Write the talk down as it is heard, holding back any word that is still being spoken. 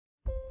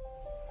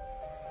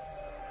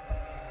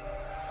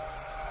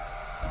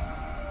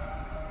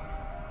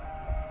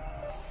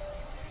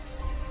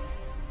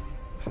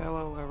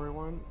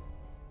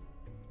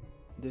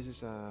This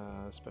is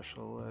a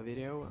special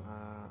video.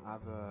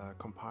 I've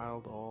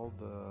compiled all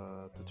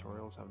the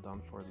tutorials I've done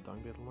for the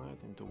Dung Beetle Knight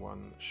into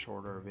one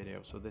shorter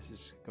video. So this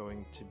is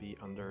going to be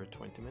under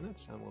 20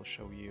 minutes and will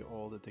show you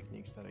all the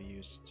techniques that I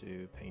use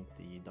to paint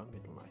the Dung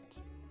Beetle Knight.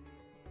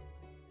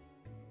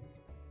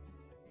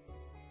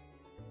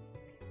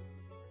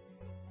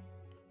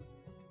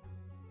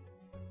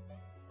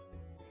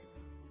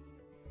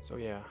 So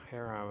yeah,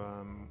 here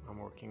I'm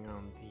working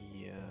on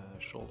the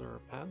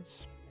shoulder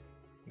pads.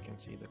 You can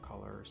see the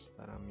colors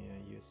that I'm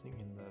using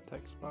in the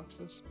text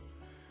boxes.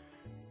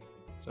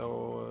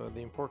 So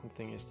the important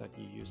thing is that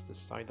you use the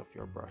side of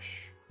your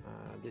brush.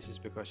 This is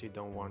because you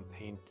don't want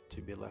paint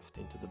to be left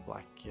into the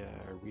black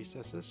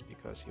recesses,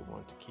 because you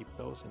want to keep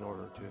those in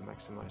order to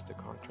maximize the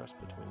contrast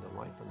between the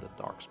light and the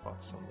dark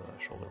spots on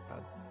the shoulder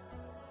pad.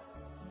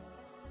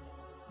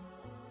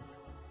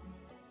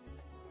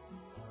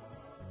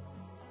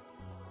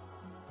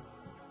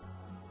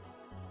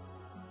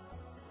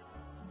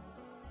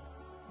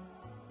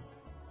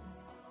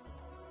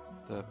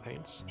 The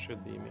paints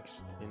should be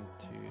mixed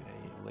into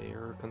a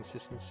layer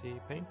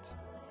consistency paint.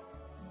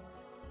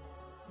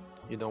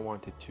 You don't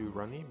want it too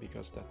runny,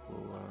 because that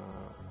will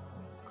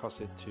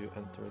cause it to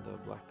enter the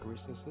black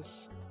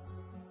recesses.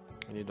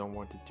 And you don't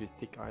want it too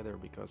thick either,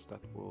 because that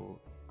will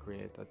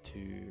create a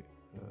too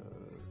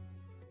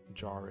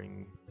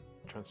jarring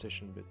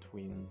transition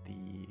between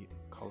the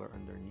color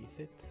underneath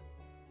it.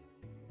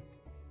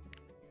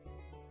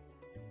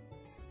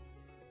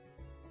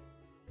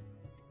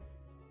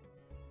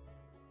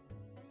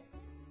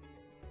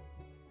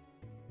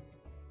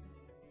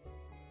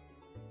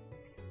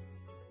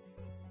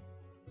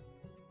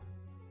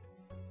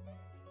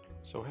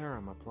 So here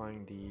I'm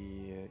applying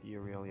the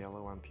Ethereal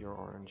Yellow and Pure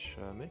Orange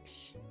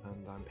mix,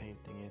 and I'm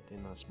painting it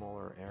in a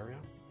smaller area.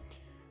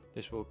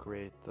 This will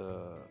create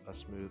a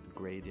smooth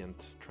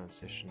gradient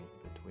transition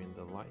between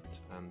the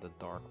light and the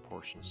dark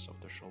portions of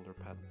the shoulder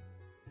pad.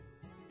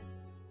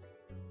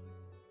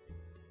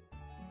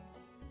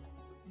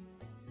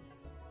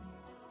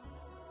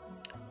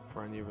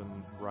 For an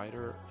even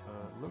brighter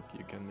look,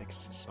 you can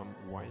mix some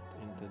white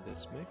into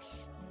this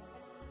mix.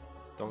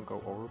 Don't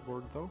go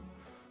overboard though,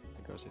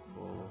 because it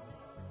will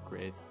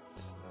create,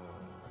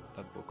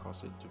 that will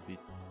cause it to be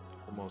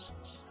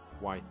almost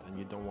white, and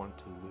you don't want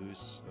to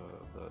lose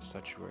the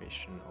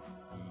saturation of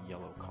the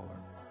yellow color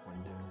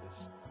when doing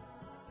this.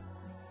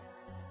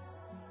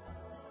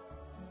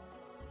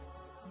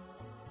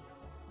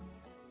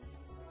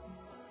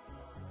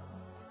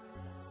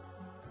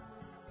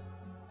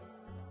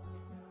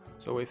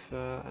 So if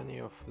any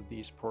of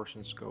these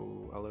portions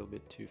go a little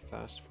bit too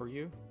fast for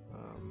you,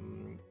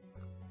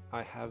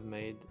 I have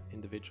made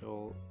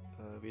individual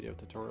video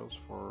tutorials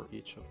for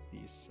each of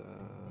these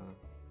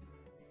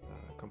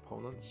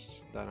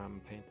components that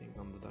I'm painting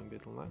on the Dung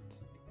Beetle Knight,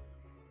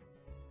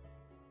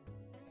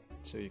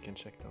 so you can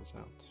check those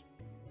out.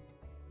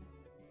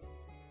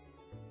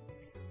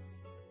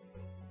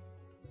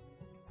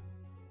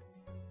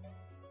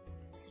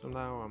 So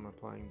now I'm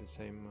applying the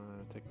same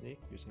technique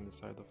using the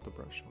side of the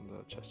brush on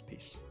the chest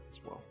piece as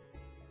well.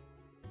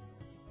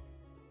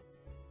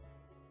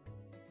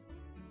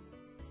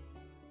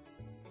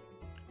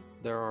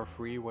 There are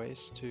free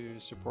ways to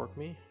support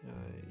me.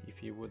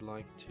 If you would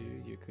like to,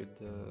 you could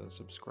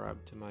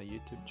subscribe to my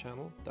YouTube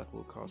channel. That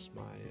will cause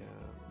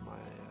my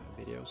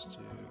videos to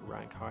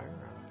rank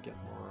higher and get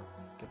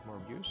more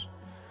views.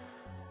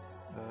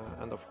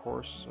 And of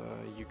course,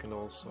 you can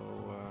also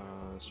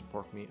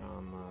support me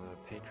on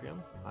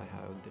Patreon. I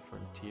have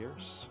different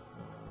tiers,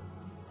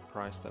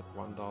 priced at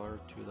 $1, $2,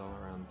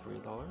 and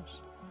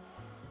 $3.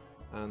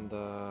 And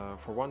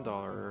for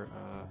 $1,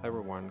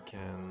 everyone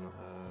can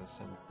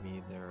send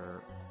me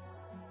their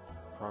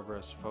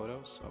progress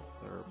photos of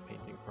their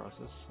painting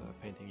process,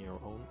 painting your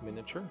own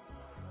miniature.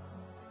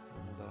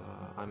 And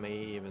I may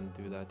even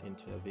do that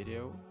into a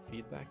video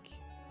feedback,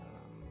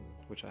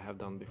 which I have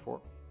done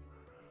before.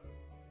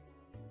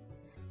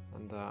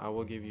 And I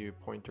will give you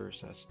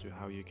pointers as to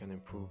how you can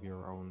improve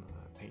your own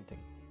painting.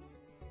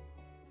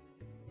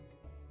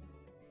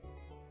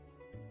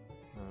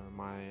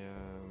 My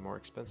more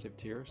expensive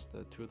tiers,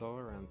 the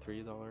 $2 and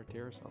 $3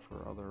 tiers,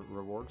 offer other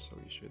rewards, so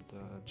you should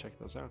check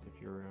those out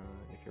if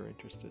you're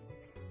interested.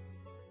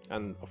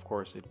 And of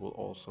course, it will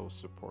also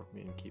support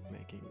me and keep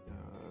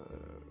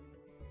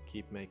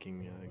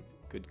making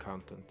good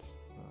content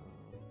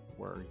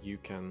where you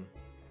can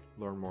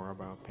learn more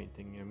about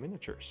painting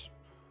miniatures.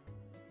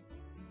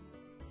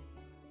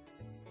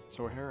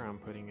 So here I'm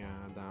putting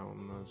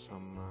down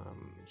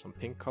some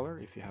pink color.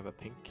 If you have a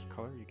pink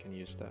color, you can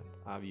use that.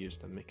 I've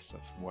used a mix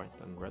of white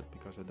and red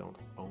because I don't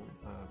own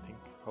pink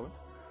color.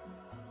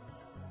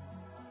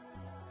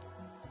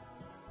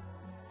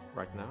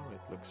 Right now it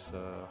looks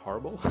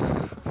horrible,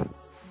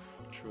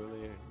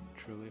 truly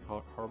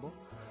horrible.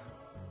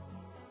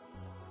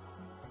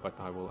 But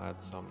I will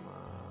add some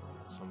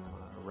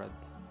red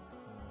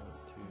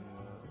to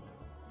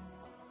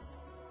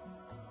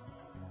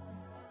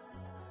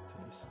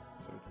this,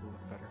 so it will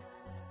look better.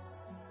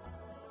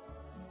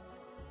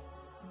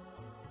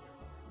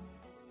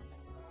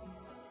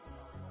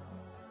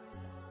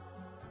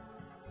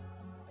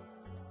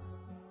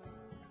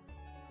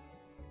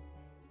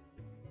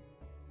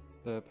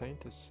 The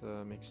paint is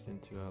mixed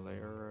into a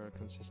layer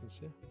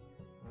consistency,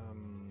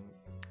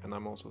 and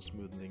I'm also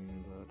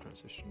smoothing the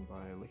transition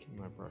by licking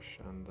my brush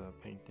and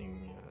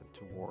painting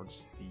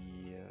towards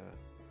the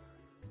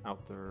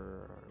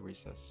outer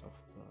recess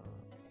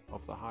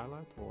of the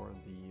highlight or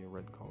the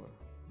red color.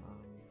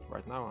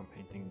 Right now I'm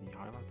painting the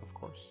highlight, of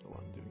course, so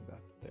I'm doing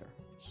that there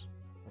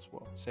as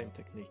well. Same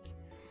technique.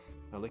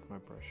 I lick my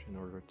brush in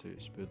order to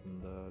smoothen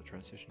the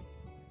transition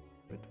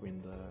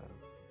between the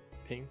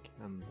pink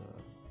and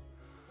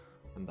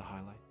the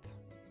highlight.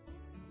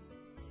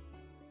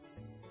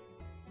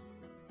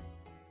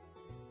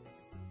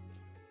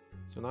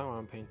 So now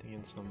I'm painting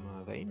in some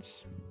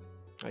veins.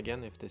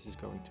 Again, if this is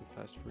going too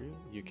fast for you,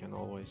 you can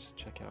always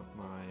check out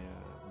my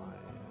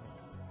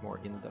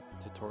more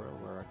in-depth tutorial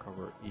where I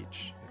cover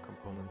each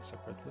component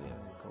separately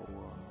and go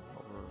over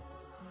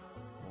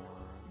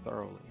more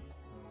thoroughly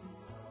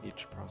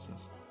each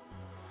process.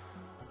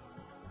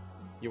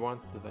 You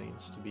want the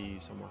veins to be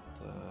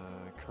somewhat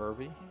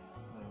curvy.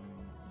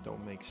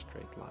 Don't make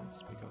straight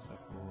lines because that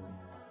will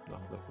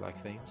not look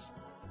like veins.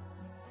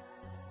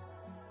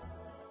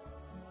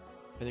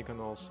 And you can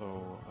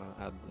also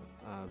add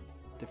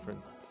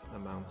different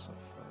amounts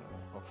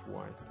of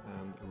white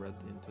and red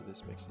into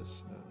these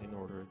mixes in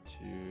order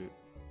to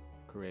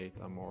create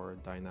a more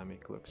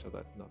dynamic look so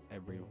that not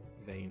every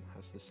vein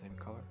has the same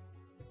color.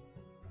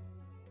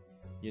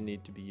 You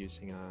need to be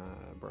using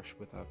a brush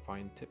with a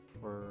fine tip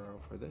for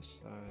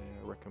this.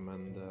 I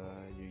recommend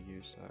you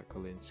use a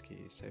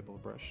Kolinsky sable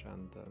brush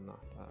and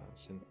not a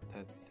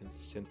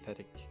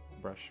synthetic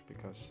brush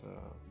because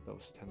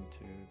those tend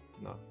to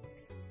not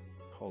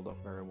hold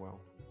up very well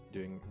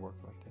doing work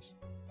like this.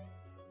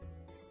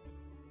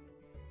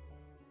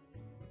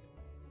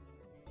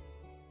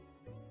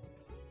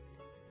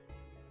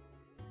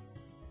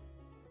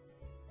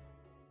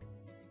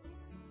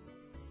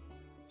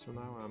 So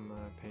now I'm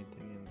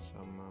painting in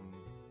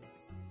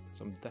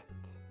some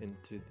depth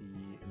into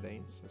the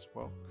veins as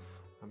well.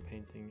 I'm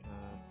painting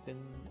a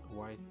thin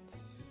white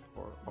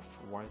or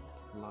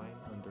off-white line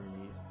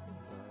underneath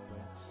the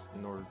veins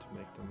in order to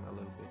make them a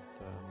little bit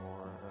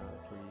more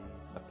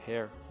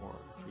more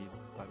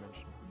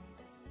three-dimensional.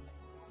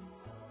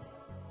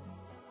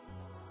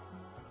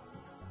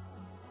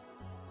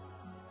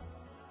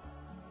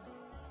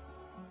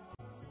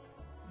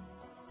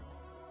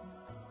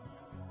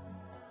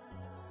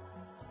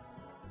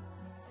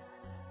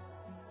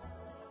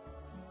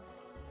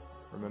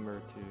 Remember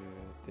to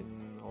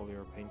thin all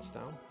your paints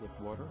down with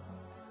water.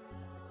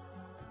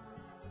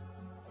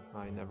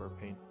 I never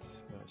paint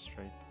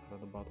straight out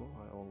of the bottle.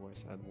 I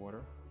always add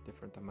water,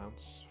 different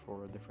amounts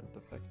for different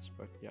effects,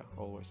 but yeah,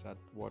 always add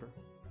water.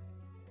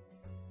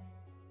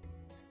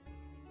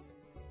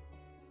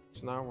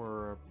 So now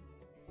we're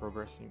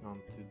progressing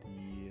onto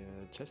the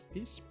chest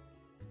piece.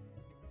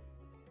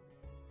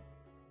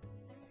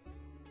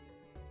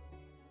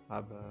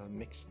 I've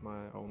mixed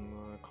my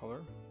own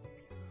color.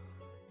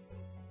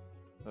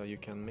 You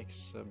can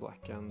mix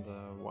black and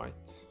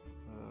white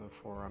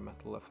for a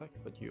metal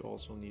effect, but you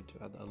also need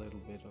to add a little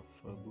bit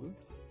of blue,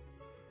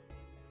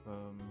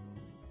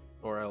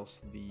 or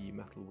else the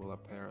metal will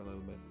appear a little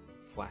bit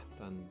flat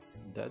and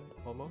dead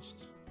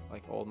almost.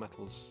 Like all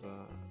metals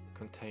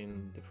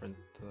contain different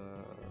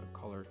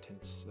color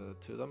tints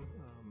to them,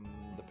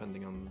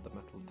 depending on the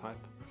metal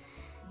type,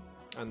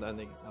 and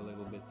adding a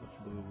little bit of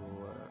blue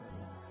will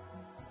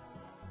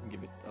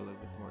give it a little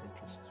bit more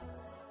interest.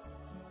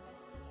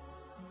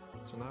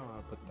 So now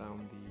I put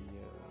down the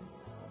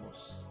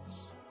almost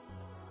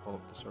all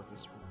of the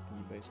surface with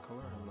the base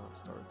color and now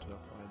started to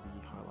apply the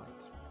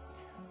highlight.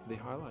 The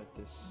highlight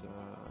is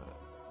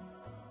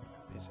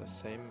a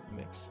same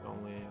mix,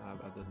 only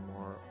I've added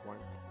more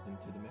white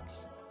into the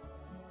mix.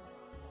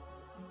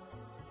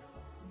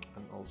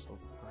 And also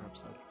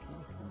perhaps a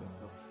little bit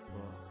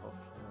of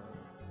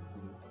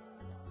blue,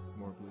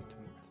 more blue to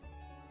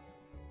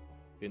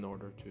it, in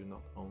order to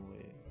not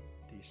only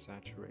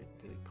desaturate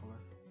the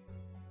color.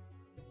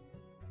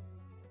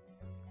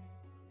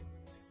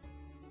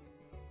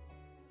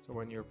 So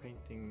when you're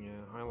painting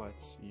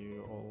highlights,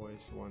 you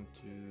always want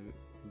to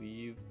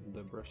leave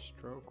the brush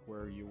stroke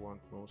where you want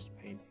most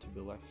paint to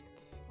be left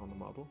on the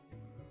model.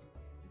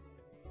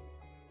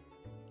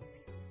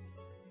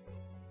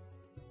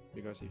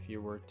 Because if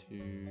you were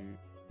to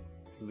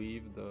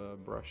leave the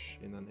brush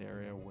in an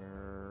area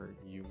where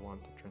you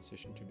want the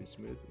transition to be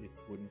smooth, it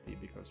wouldn't be,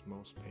 because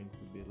most paint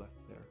would be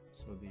left there.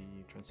 So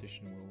the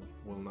transition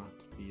will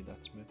not be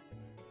that smooth.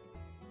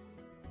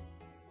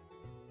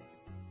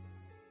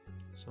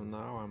 So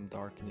now I'm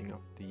darkening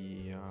up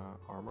the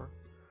armor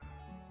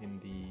in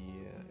the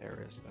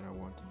areas that I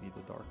want to be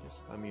the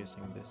darkest. I'm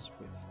using this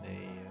with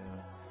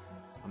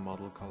a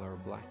model color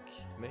black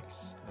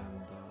mix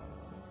and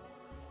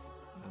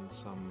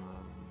some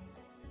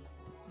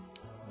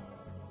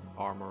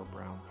armor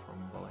brown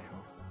from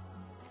Vallejo.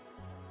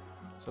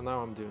 So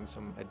now I'm doing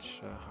some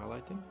edge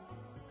highlighting.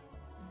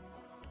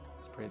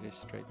 It's pretty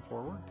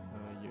straightforward.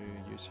 You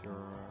use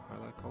your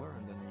highlight color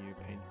and then you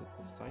paint with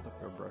the side of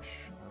your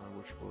brush,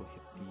 which will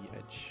hit the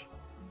edge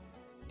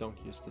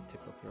don't use the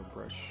tip of your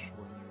brush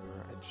when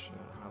you're edge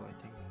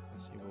highlighting,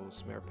 as you will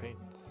smear paint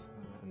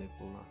and it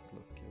will not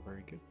look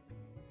very good.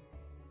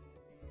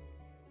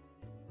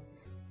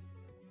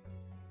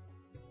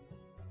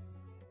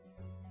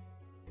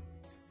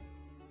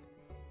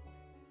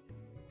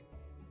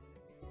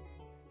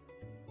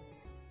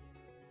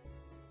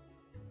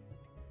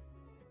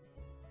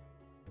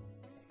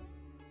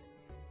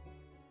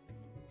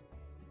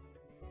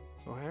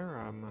 So here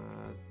I'm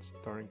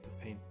starting to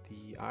paint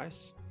the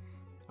eyes.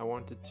 I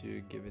wanted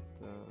to give it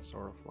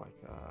sort of like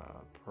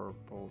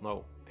a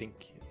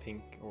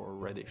pink or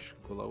reddish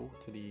glow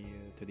to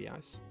the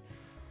eyes.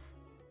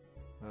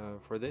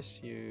 For this,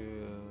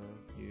 you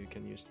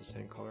can use the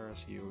same color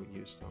as you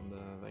used on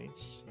the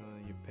veins.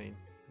 You paint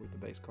with the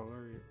base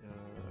color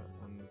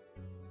and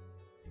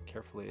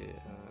carefully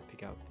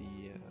pick out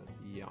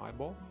the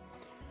eyeball.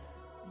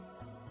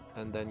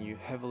 And then you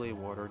heavily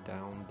water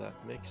down that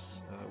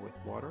mix with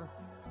water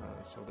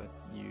so that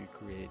you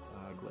create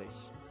a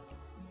glaze.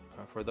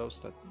 For those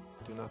that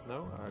do not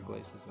know,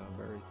 glaze is a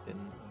very thin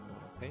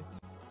paint,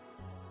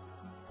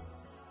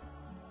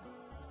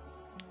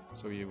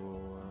 so you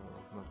will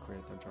not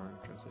create a jarring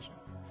transition.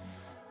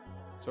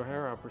 So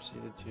here I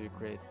proceeded to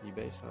create the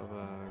base of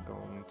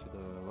going to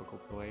the local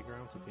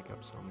playground to pick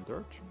up some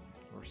dirt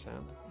or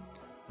sand,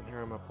 and here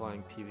I'm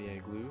applying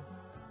PVA glue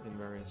in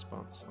various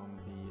spots on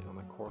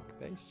the cork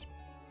base.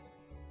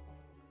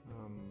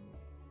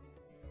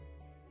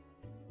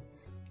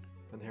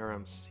 And here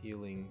I'm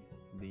sealing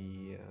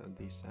the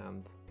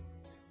sand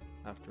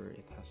after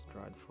it has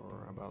dried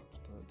for about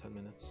 10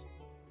 minutes.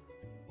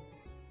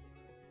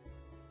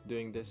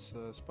 Doing this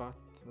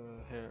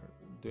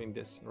doing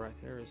this right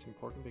here is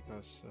important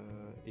because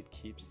it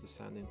keeps the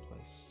sand in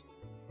place.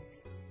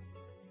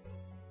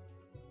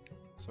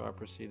 So I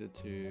proceeded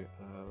to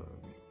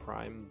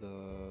prime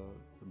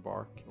the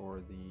bark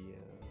or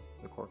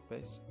the cork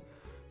base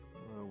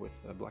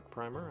with a black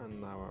primer, and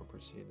now I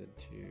proceeded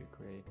to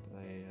create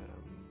a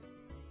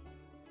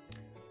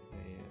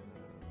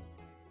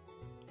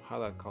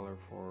highlight color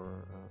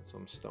for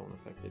some stone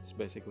effect. It's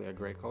basically a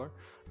gray color,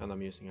 and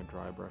I'm using a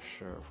dry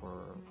brush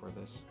for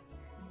this.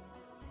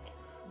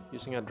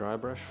 Using a dry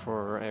brush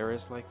for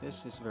areas like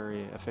this is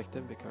very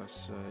effective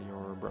because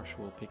your brush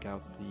will pick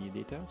out the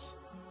details.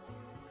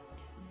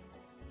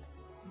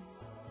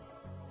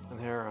 And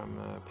here I'm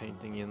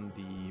painting in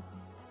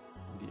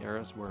the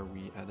areas where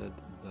we added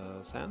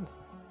the sand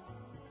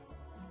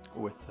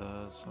with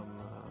some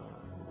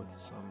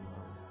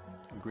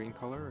green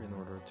color in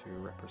order to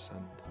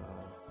represent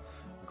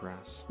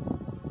grass.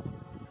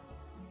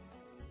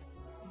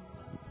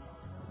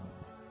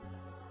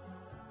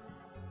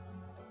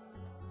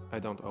 I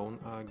don't own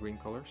a green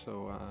color,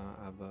 so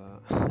I've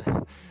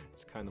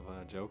it's kind of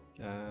a joke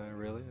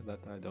really that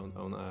I don't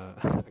own a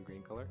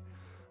green color.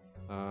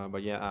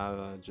 But yeah,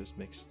 I've just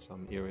mixed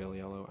some aerial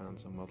yellow and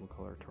some model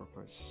color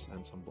turquoise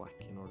and some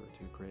black in order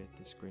to create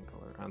this green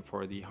color. And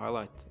for the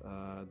highlight,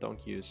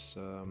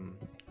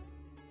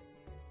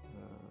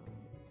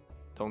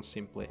 don't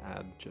simply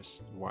add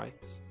just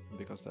white,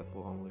 because that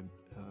will only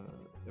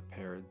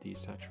appear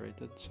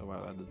desaturated. So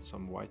I added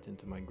some white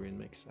into my green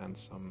mix and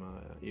some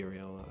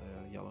aerial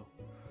yellow.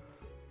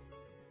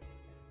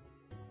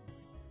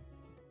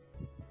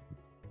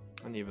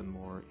 And even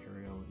more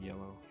aerial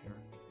yellow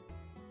here.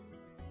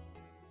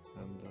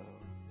 And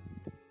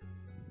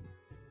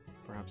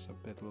perhaps a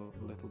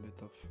little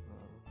bit of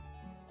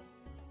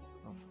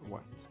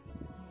white.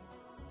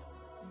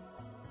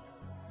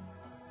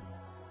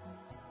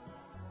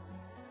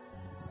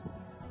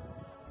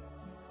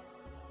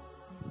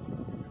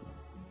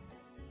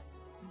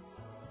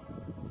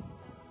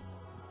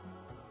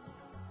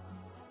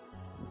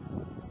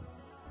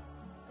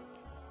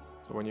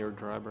 So when you're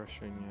dry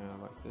brushing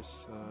like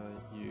this,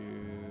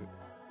 you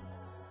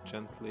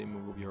gently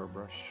move your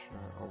brush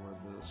over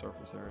the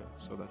surface area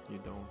so that you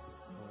don't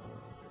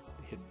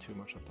hit too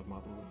much of the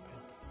model with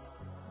paint.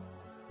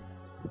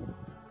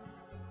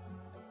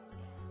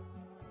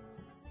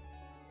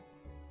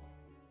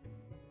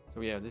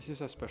 So yeah, this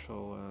is a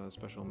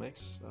special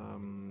mix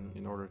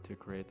in order to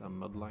create a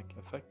mud-like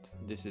effect.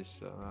 This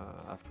is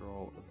after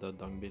all the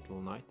Dung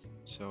Beetle night,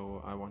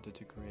 so I wanted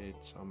to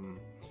create some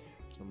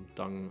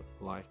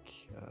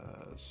dung-like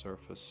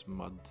surface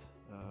mud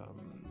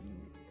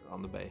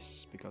on the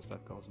base, because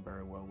that goes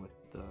very well with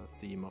the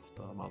theme of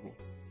the model.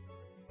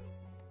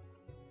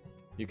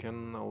 You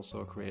can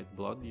also create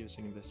blood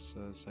using this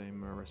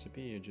same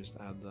recipe. You just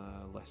add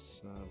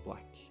less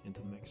black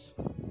into the mix.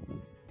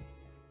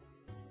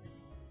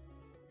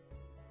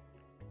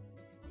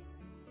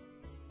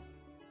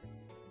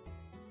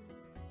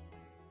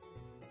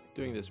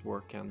 Doing this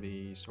work can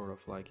be sort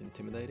of like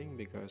intimidating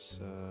because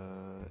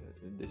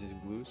this is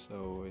glue,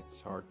 so it's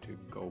hard to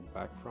go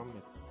back from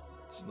it.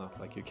 It's not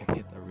like you can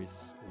hit a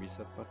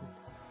reset button,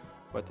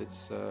 but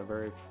it's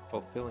very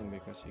fulfilling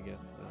because you get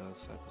a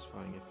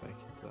satisfying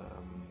effect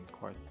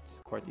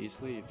quite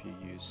easily if you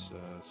use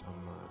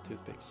some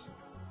toothpicks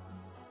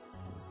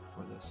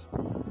for this.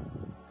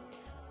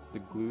 The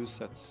glue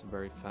sets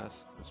very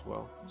fast as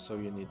well, so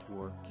you need to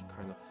work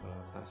kind of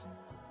fast.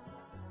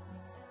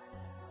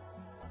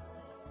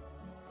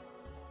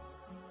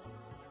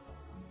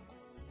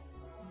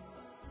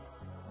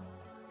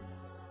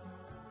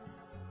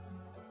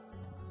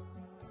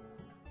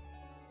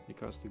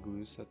 Because the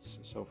glue sets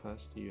so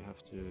fast, you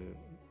have to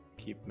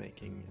keep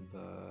making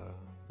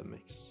the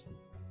mix.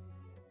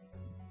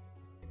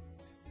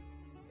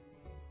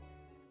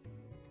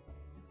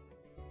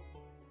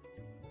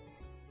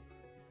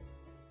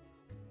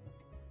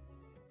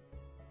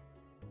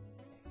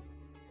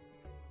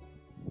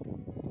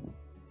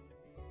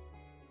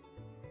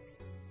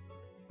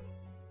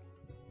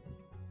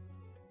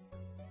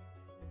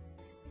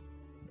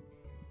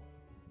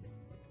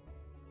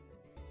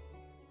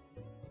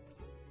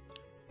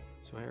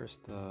 So here's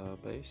the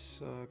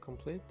base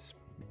complete.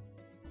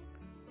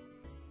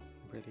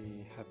 I'm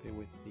pretty happy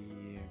with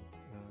the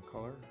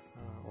color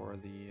or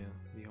the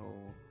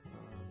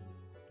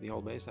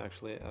whole base.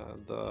 Actually,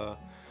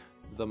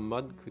 the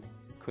mud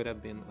could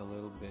have been a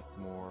little bit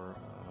more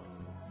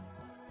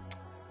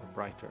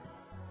brighter,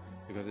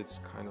 because it's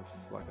kind of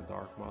like a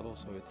dark model,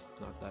 so it's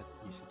not that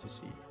easy to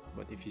see.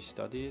 But if you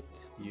study it,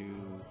 you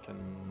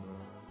can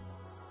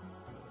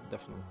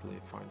definitely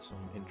find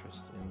some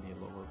interest in the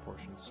lower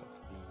portions of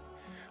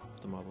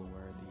the model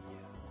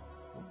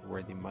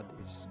where the mud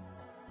is.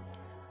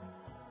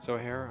 So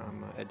here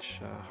I'm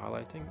edge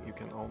highlighting. You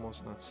can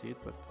almost not see it,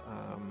 but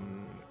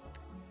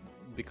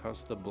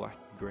because the black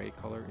gray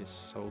color is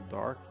so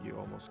dark, you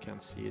almost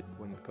can't see it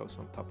when it goes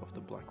on top of the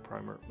black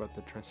primer, but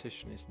the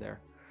transition is there.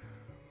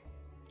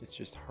 It's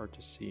just hard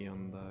to see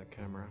on the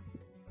camera.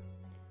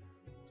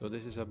 So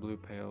this is a blue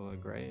pale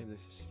gray.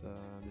 This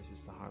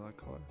is the highlight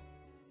color.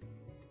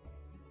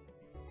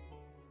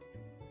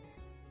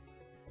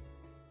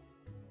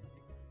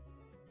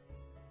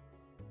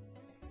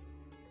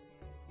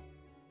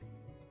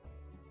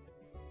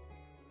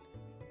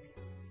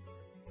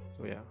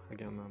 So yeah,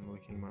 again I'm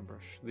licking my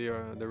brush.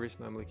 The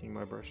reason I'm licking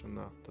my brush and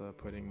not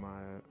putting my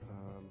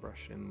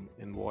brush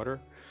in water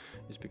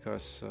is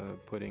because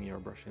putting your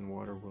brush in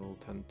water will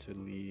tend to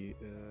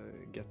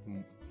get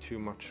too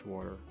much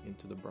water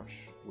into the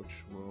brush,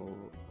 which will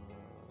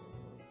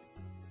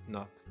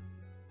not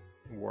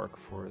work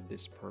for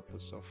this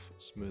purpose of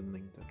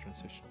smoothing the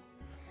transition.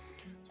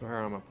 So here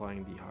I'm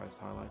applying the highest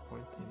highlight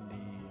point in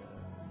the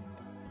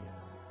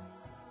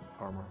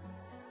armor.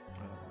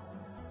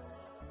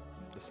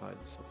 The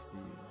sides of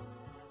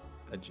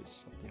the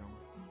edges of the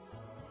armor.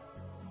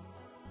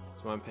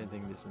 So I'm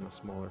painting this in a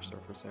smaller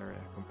surface area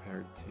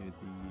compared to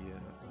the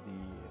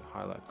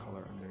highlight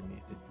color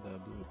underneath it, the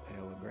blue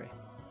pale gray.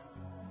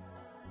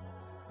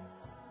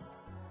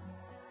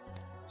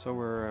 So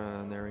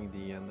we're nearing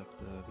the end of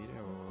the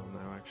video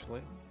now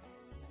actually.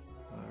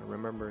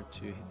 Remember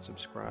to hit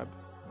subscribe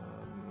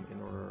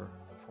in order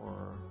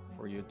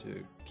for you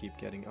to keep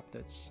getting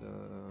updates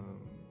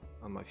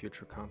on my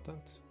future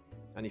content.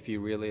 And if you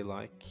really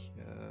like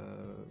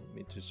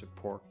me to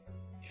support,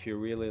 if you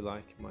really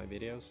like my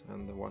videos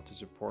and want to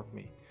support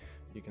me,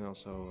 you can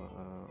also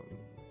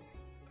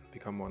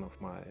become one of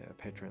my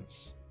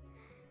patrons.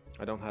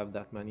 I don't have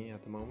that many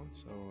at the moment,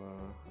 so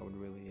I would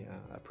really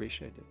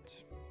appreciate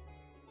it.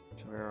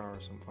 So here are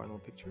some final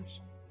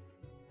pictures.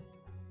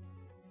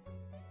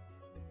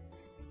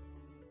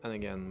 And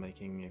again,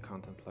 making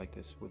content like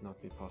this would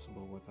not be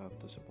possible without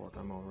the support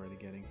I'm already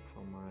getting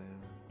from my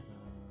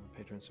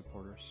patron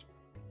supporters.